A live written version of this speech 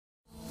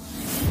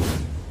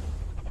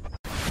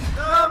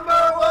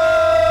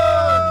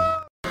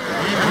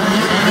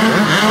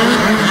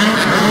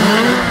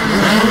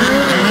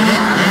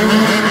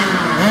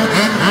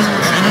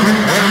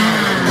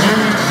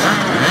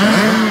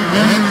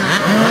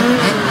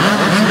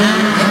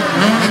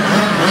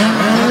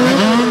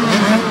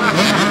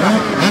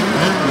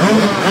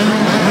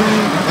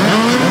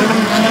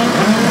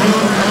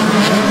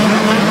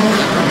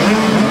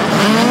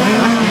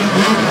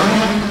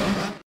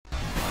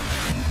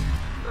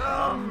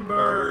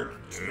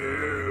2.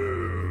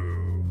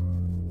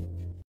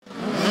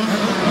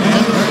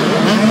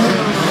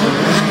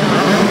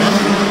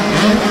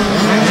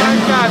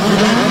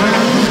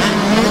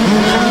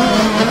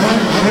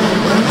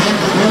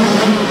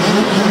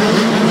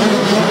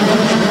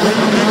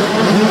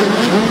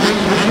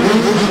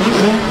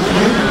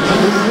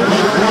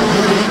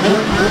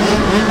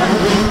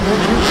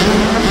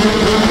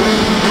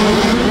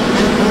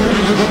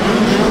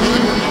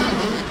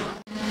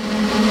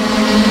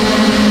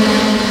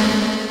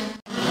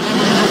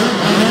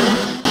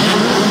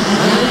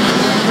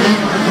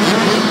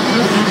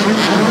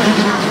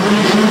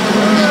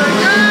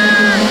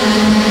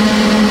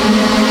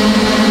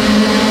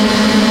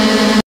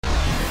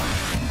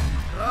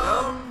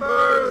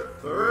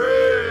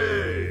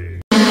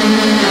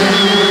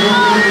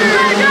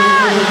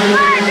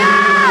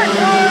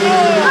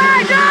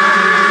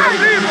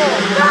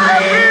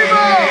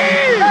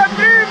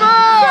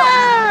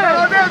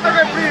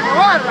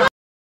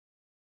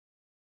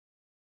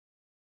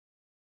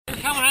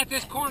 Coming at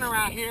this corner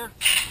out here,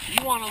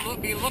 you want to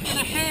be looking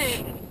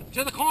ahead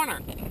to the corner.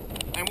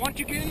 And once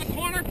you get in the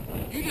corner,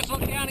 you just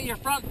look down at your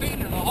front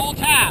fender the whole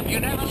time. You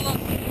never look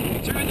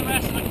through the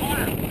rest of the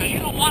corner because you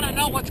don't want to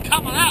know what's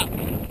coming up.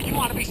 You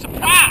want to be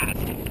surprised.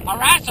 All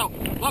right, so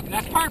look,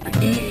 that's perfect.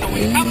 So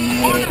when you come in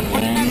the corner,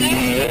 put it in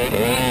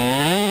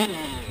there.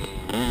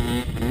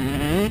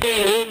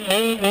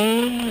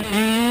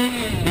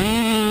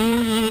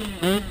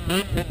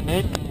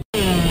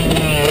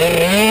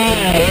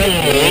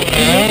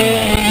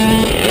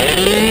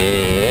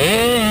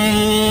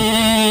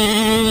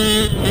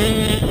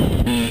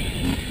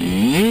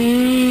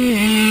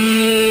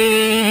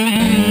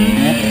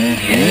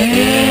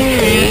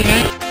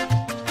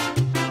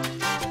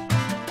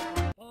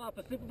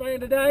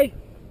 Today,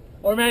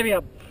 or maybe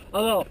a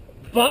little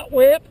butt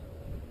whip,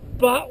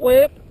 butt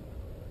whip,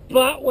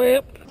 butt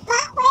whip,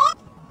 butt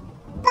whip,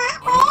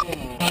 butt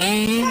whip.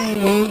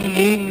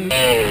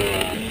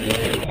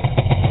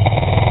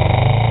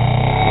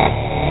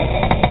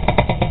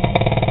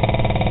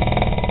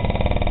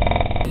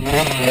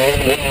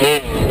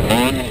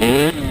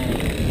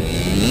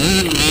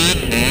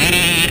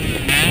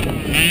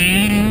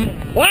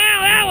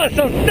 Wow, that was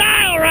some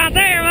style right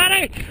there,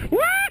 buddy! Woohoo!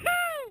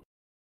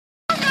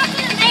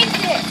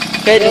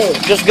 Okay,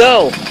 just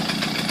go. Go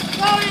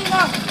and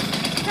go.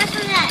 Press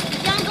on that.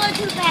 Don't go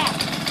too fast.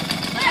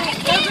 I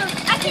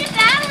can't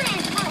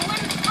balance.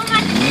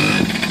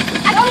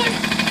 I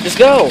can't. Just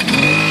go.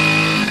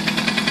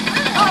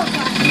 Oh,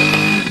 God.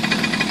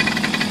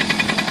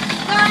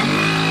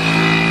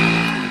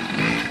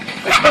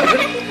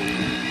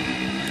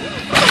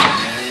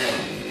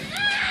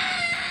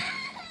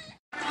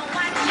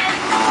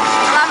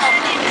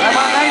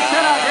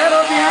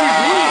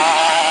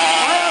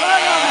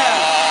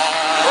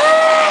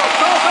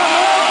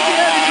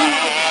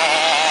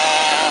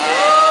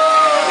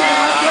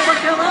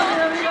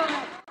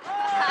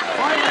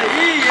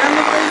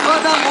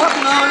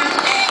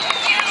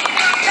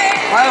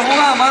 Vai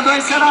arrumar, manda uma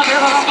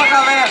enceradeira lá pra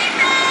galera.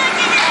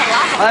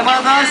 Vai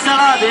mandar uma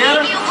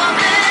enceradeira.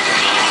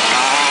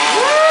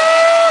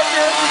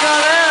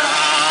 Galera.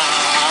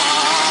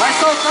 Vai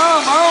soltar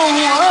a mão,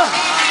 Juan.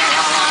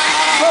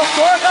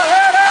 Soltou,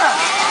 galera.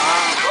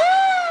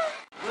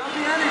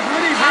 Biane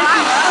Júnior, vem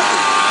tirado.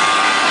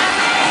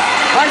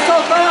 Vai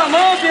soltar a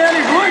mão,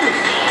 Biane Júnior.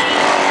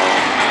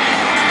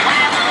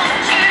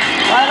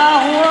 Vai lá,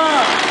 Juan.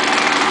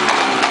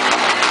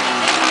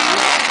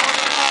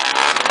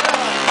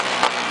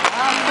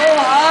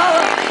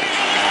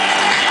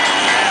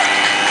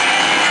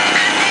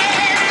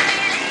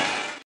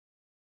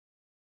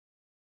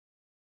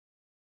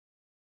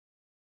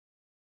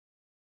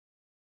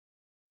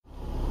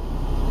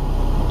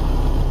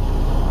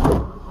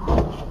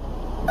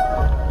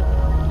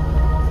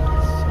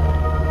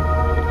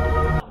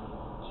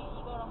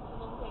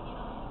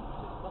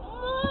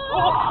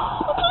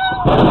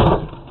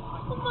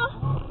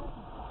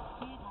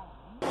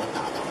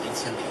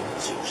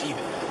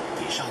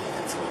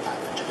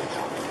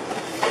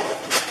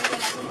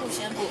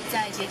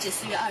在截止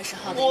4月20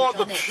号的一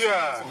周内，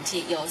总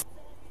计有。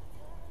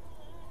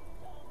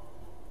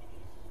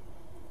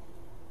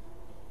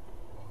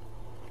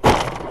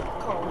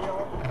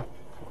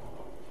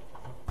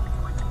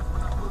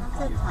正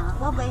常，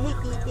我买迄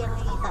支电的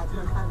一台票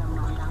才2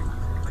万人，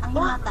啊，迄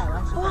马台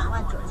湾是29000。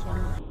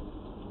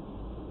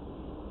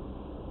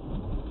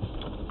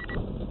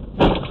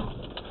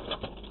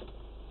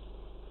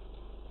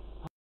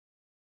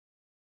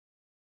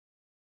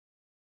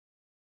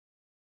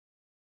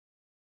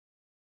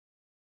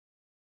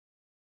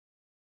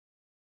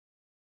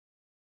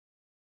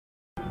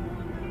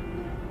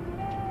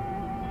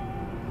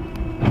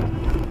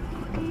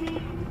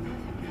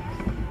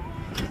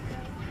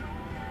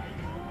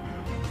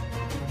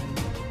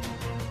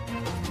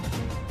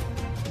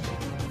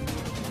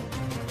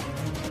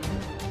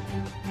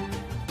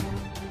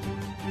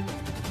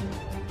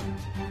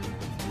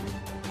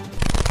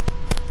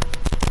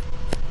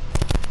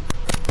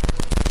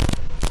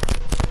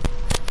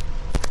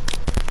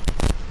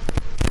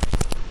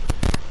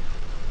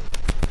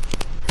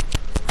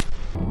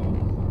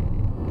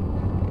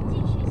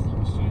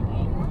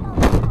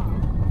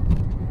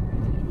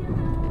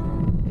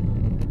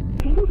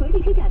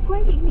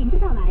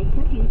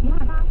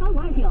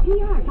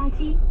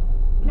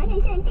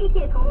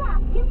空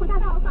了，天府大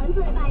道房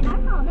子摆哪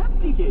好呢？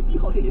地铁1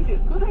号线沿线，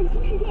河畔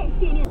新世界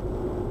界面。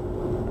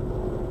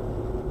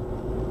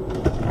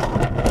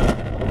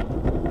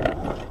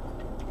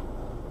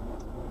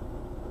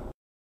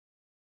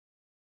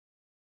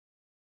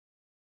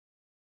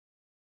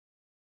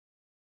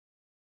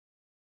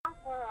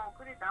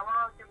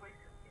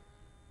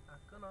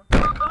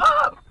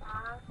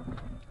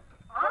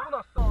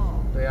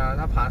对啊，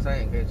他爬山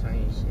也可以穿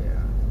雨鞋啊。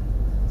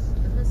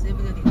那谁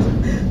不就点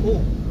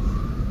哦？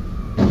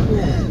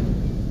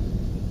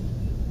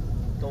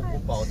都不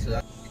保持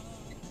啊。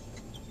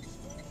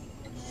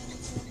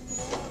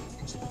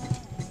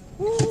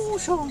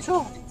上！同志，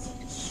何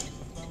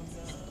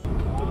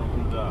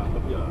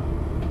必了？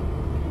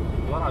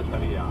多大权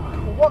利呀？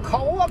我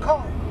靠！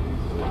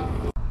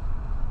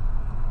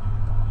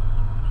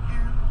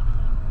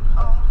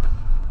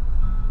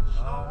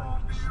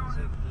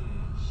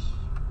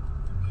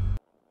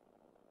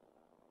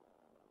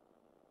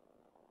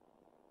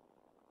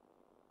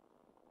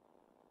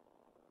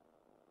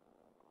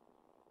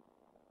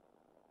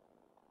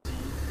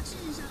事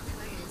实上，台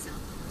湾人想要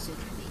学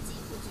开飞机，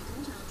或许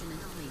通常只能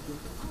到美国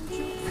和欧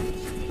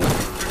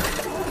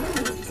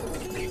洲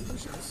才有不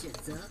少选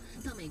择。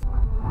到美国。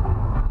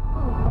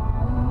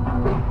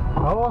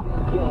好啊。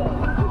这是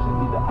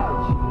你的爱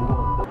情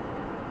梦。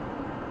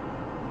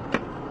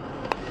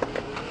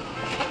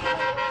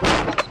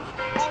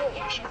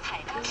眼神海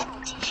高速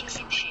继续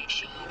行驶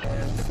11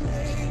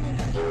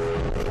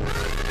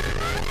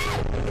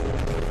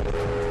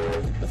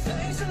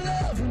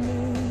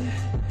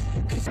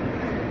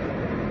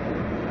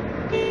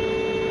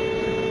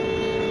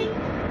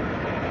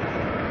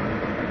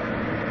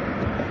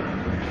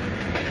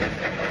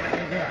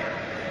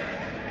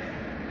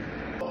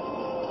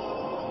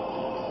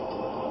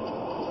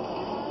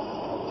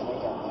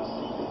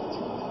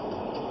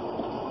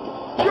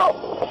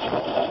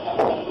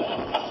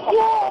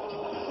哇！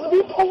死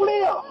皮通了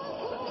呀！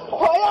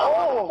快呀！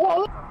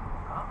我。